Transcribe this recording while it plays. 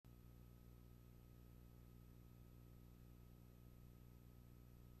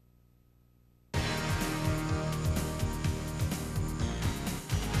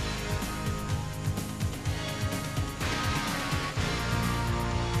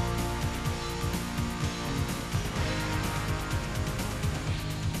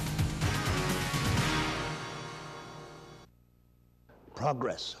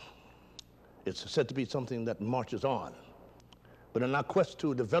progress. It's said to be something that marches on. But in our quest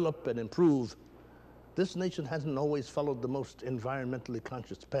to develop and improve, this nation hasn't always followed the most environmentally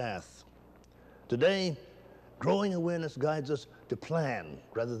conscious path. Today, growing awareness guides us to plan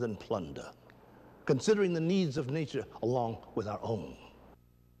rather than plunder, considering the needs of nature along with our own.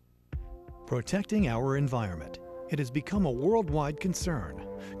 Protecting our environment. It has become a worldwide concern.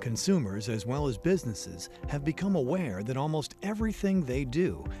 Consumers as well as businesses have become aware that almost everything they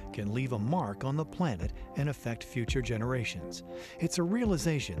do can leave a mark on the planet and affect future generations. It's a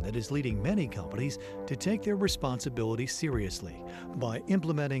realization that is leading many companies to take their responsibility seriously by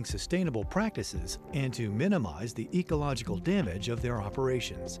implementing sustainable practices and to minimize the ecological damage of their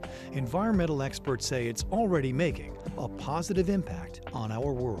operations. Environmental experts say it's already making a positive impact on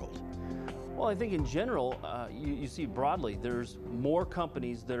our world. Well, I think in general, you see broadly, there's more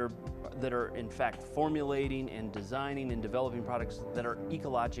companies that are in fact formulating and designing and developing products that are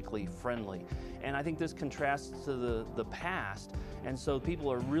ecologically friendly. And I think this contrasts to the past. And so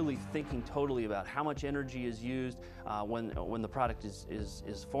people are really thinking totally about how much energy is used when the product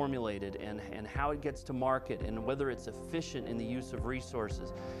is formulated and how it gets to market and whether it's efficient in the use of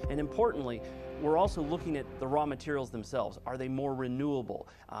resources. And importantly, we're also looking at the raw materials themselves. Are they more renewable,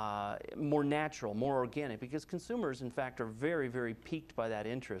 more natural, more organic? Because consumers, in fact, are very, very piqued by that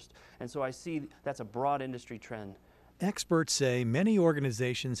interest. And so I see that's a broad industry trend. Experts say many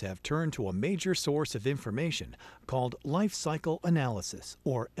organizations have turned to a major source of information called life cycle analysis,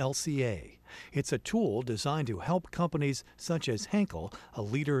 or LCA. It's a tool designed to help companies such as Henkel, a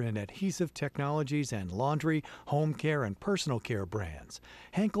leader in adhesive technologies and laundry, home care, and personal care brands.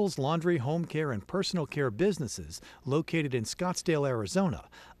 Henkel's laundry, home care, and personal care businesses, located in Scottsdale, Arizona,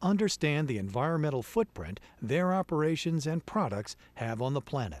 understand the environmental footprint their operations and products have on the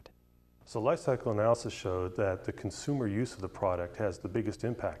planet. So life cycle analysis showed that the consumer use of the product has the biggest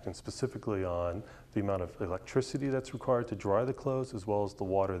impact, and specifically on the amount of electricity that's required to dry the clothes as well as the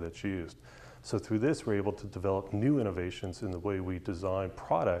water that's used. So through this, we're able to develop new innovations in the way we design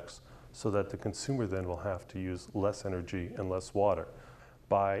products so that the consumer then will have to use less energy and less water.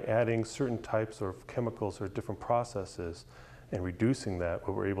 By adding certain types of chemicals or different processes and reducing that,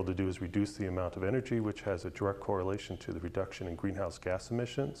 what we're able to do is reduce the amount of energy, which has a direct correlation to the reduction in greenhouse gas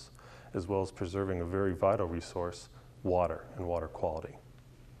emissions, as well as preserving a very vital resource, water and water quality.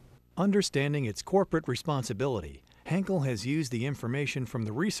 Understanding its corporate responsibility, Henkel has used the information from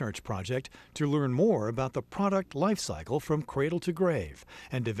the research project to learn more about the product life cycle from cradle to grave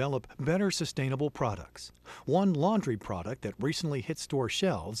and develop better sustainable products. One laundry product that recently hit store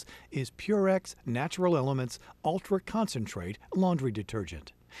shelves is Purex Natural Elements Ultra Concentrate Laundry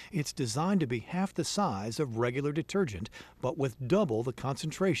Detergent. It's designed to be half the size of regular detergent, but with double the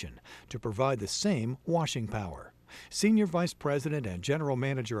concentration to provide the same washing power. Senior Vice President and General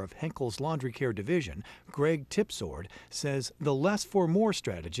Manager of Henkel's Laundry Care Division, Greg Tipsord, says the less for more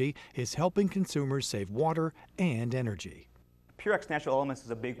strategy is helping consumers save water and energy. Purex Natural Elements is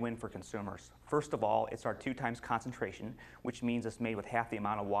a big win for consumers. First of all, it's our 2 times concentration, which means it's made with half the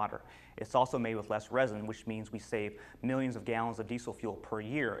amount of water. It's also made with less resin, which means we save millions of gallons of diesel fuel per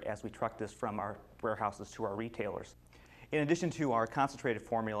year as we truck this from our warehouses to our retailers. In addition to our concentrated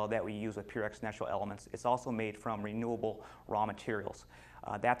formula that we use with Purex Natural Elements, it's also made from renewable raw materials.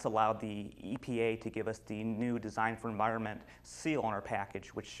 That's allowed the EPA to give us the new Design for Environment seal on our package,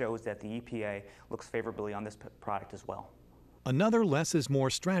 which shows that the EPA looks favorably on this product as well. Another less is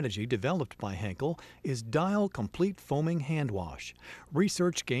more strategy developed by Henkel is Dial Complete Foaming Hand Wash.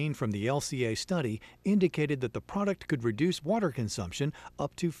 Research gained from the LCA study indicated that the product could reduce water consumption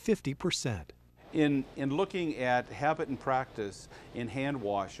up to 50%. In looking at habit and practice in hand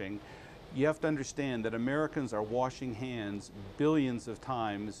washing, you have to understand that Americans are washing hands billions of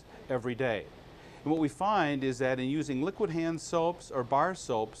times every day. And what we find is that in using liquid hand soaps or bar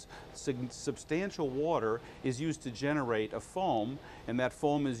soaps, substantial water is used to generate a foam, and that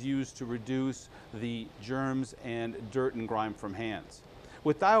foam is used to reduce the germs and dirt and grime from hands.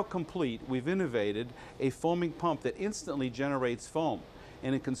 With Dial Complete, we've innovated a foaming pump that instantly generates foam,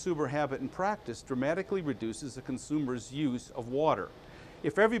 and in consumer habit and practice dramatically reduces the consumer's use of water.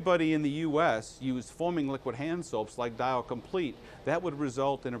 If everybody in the U.S. used foaming liquid hand soaps like Dial Complete, that would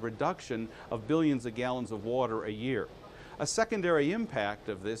result in a reduction of billions of gallons of water a year. A secondary impact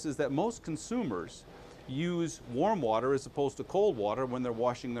of this is that most consumers use warm water as opposed to cold water when they're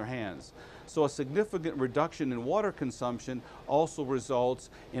washing their hands. So a significant reduction in water consumption also results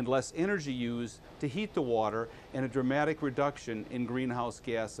in less energy used to heat the water and a dramatic reduction in greenhouse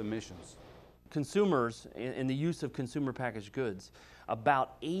gas emissions. Consumers in the use of consumer packaged goods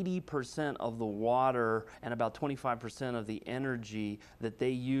about 80% of the water and about 25% of the energy that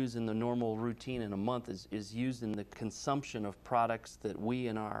they use in the normal routine in a month is used in the consumption of products that we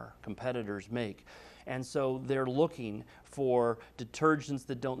and our competitors make. And so they're looking for detergents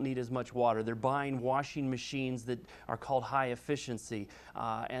that don't need as much water. They're buying washing machines that are called high efficiency.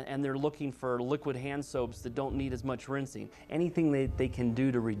 And they're looking for liquid hand soaps that don't need as much rinsing. Anything they can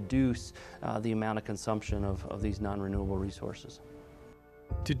do to reduce the amount of consumption of these non-renewable resources.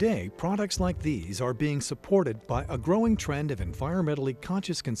 Today, products like these are being supported by a growing trend of environmentally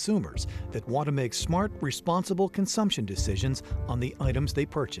conscious consumers that want to make smart, responsible consumption decisions on the items they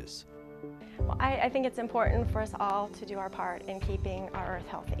purchase. Well, I think it's important for us all to do our part in keeping our earth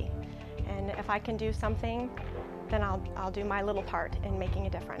healthy. And if I can do something, then I'll do my little part in making a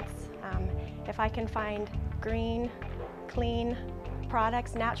difference. If I can find green, clean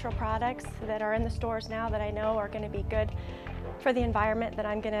products, natural products that are in the stores now that I know are going to be good for the environment, then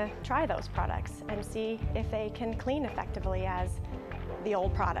I'm going to try those products and see if they can clean effectively as the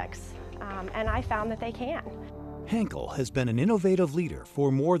old products. And I found that they can. Henkel has been an innovative leader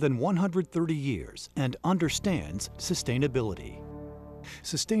for more than 130 years and understands sustainability.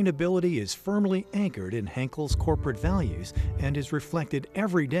 Sustainability is firmly anchored in Henkel's corporate values and is reflected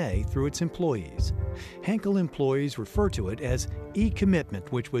every day through its employees. Henkel employees refer to it as e-commitment,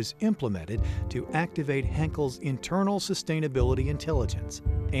 which was implemented to activate Henkel's internal sustainability intelligence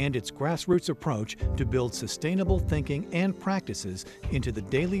and its grassroots approach to build sustainable thinking and practices into the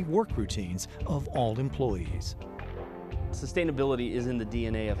daily work routines of all employees. Sustainability is in the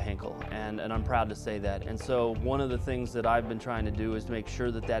DNA of Henkel, and I'm proud to say that. And so one of the things that I've been trying to do is to make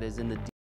sure that that is in the